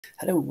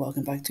Hello,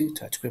 welcome back to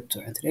Touch Crypto.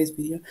 In today's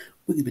video,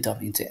 we're going to be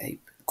diving into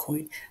Ape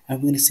Coin and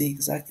we're going to see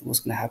exactly what's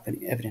going to happen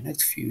over the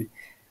next few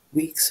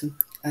weeks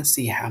and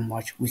see how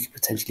much we could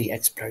potentially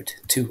explode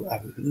to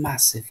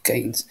massive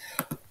gains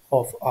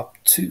of up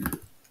to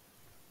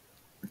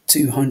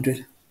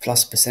 200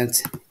 plus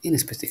percent in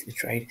this particular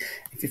trade.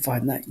 If you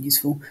find that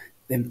useful,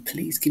 then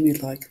please give me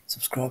a like,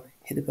 subscribe,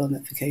 hit the bell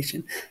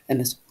notification, and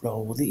let's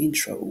roll the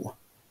intro.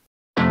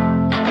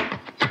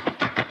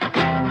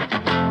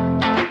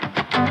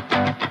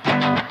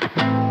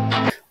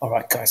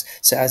 Alright guys,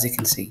 so as you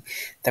can see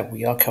that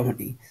we are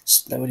currently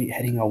slowly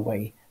heading our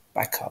way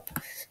back up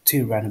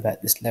to around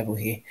about this level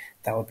here.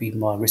 That would be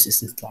my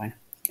resistance line,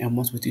 and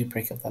once we do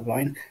break up that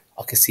line,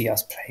 I can see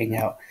us playing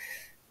out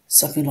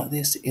something like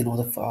this in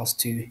order for us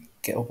to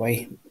get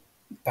away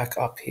back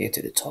up here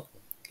to the top.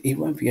 It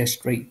won't be a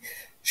straight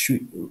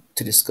shoot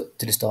to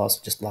the stars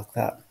just like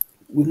that.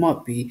 We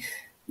might be,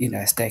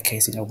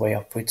 staircasing our way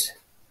upwards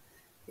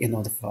in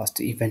order for us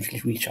to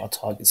eventually reach our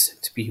targets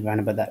to be around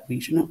about that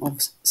region of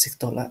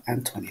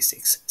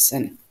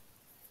 $6.26.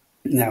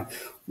 Now,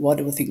 why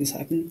do I think this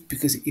happened?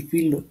 Because if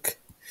we look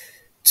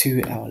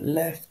to our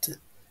left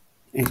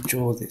and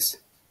draw this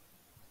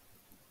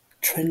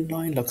trend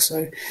line like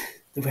so,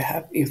 that we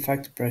have in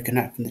fact broken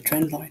out from the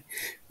trend line.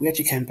 We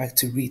actually came back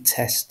to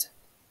retest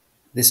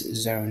this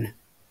zone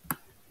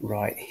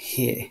right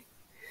here.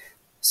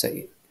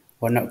 So,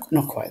 well,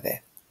 not quite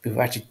there. We've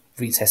actually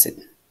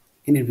retested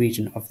in the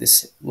region of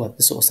this, well,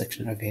 the source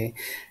section over here.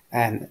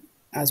 And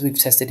as we've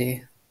tested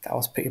here, that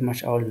was pretty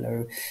much our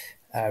low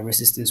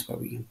resistance where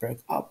we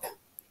broke up,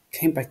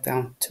 came back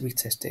down to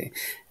retest it,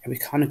 and we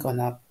kind of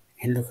gone up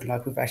and looking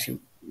like we've actually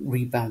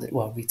rebounded,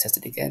 well,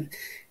 retested again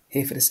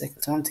here for the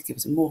second time to give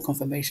us more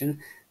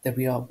confirmation that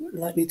we are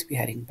likely to be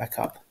heading back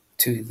up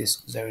to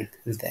this zone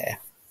there.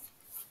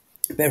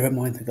 Bear in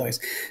mind, guys,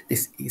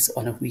 this is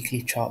on a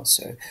weekly chart,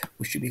 so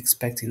we should be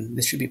expecting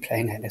this should be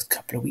playing out next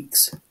couple of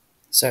weeks.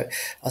 So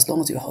as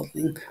long as you're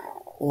holding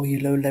or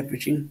you're low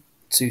leveraging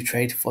to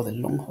trade for the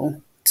long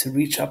haul to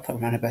reach up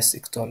around about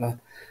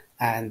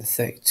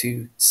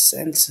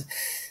 $6.32,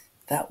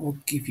 that will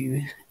give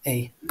you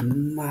a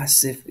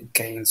massive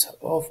gains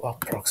of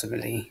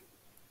approximately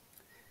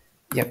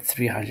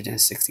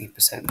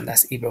 316%.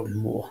 That's even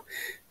more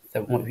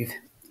than what we've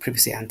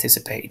previously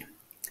anticipated.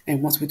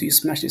 And once we do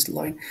smash this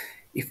line,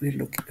 if we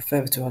look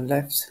further to our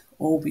left,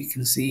 all we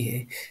can see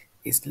here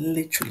is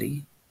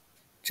literally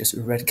just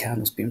red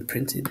candles being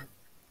printed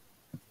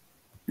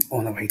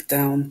on the way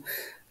down,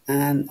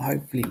 and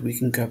hopefully we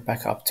can go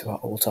back up to our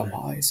all-time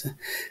highs,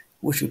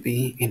 which would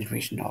be in the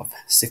region of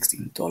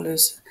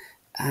 $16.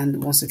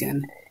 And once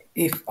again,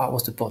 if I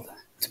was to bother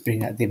to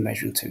bring out the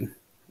measuring tool,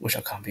 which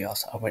I can't be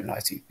asked, I won't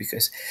lie to you,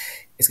 because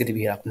it's going to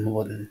be like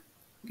more than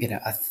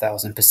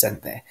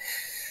 1,000% there.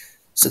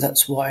 So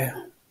that's why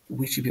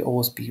we should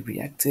always be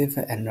reactive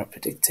and not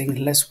predicting.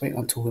 Let's wait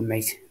until we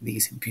make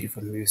these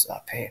beautiful moves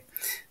up here.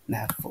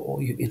 Now, for all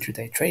you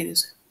intraday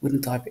traders, we're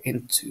going to dive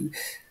into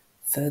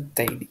the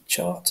daily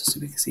chart so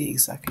we can see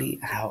exactly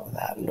how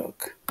that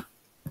look.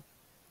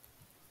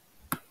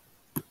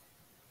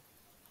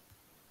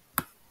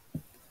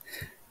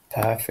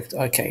 Perfect.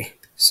 Okay,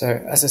 so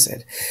as I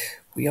said,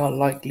 we are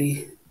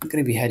likely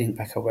going to be heading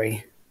back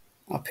away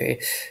up here,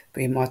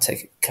 but it might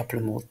take a couple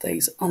of more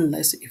days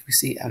unless if we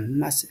see a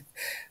massive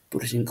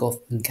bullish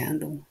engulfing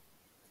candle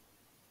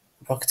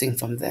rocketing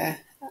from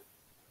there,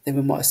 then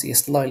we might see a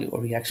slight little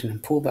reaction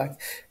and pullback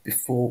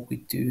before we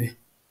do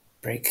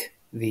break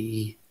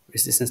the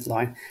resistance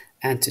line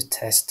and to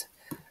test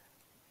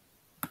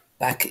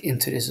back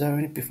into the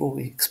zone before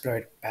we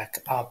explode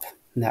back up.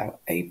 Now,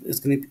 Ape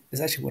is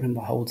actually one of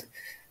my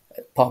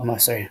part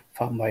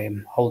of my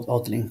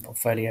holding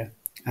portfolio,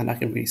 and I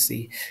can really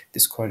see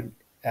this coin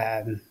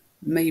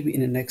maybe in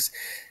the next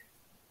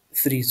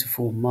 3 to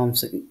 4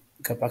 months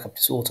go back up to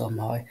this all-time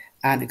high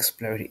and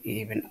explode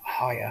even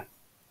higher.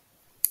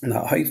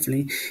 Now,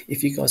 hopefully,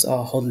 if you guys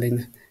are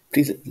holding,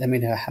 please let me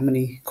know how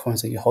many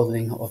coins are you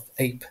holding of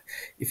Ape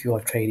if you are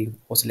trading.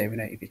 Also, let me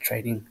know if you're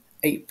trading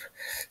Ape.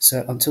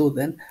 So until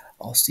then,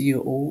 I'll see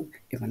you all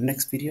in my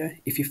next video.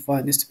 If you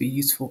find this to be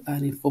useful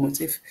and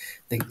informative,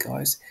 then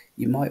guys,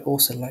 you might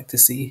also like to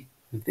see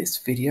this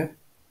video.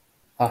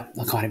 I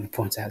can't even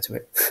point out to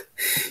it.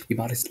 you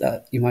might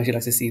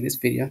like to see this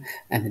video,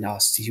 and then I'll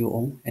see you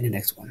all in the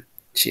next one.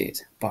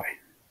 Cheers. Bye.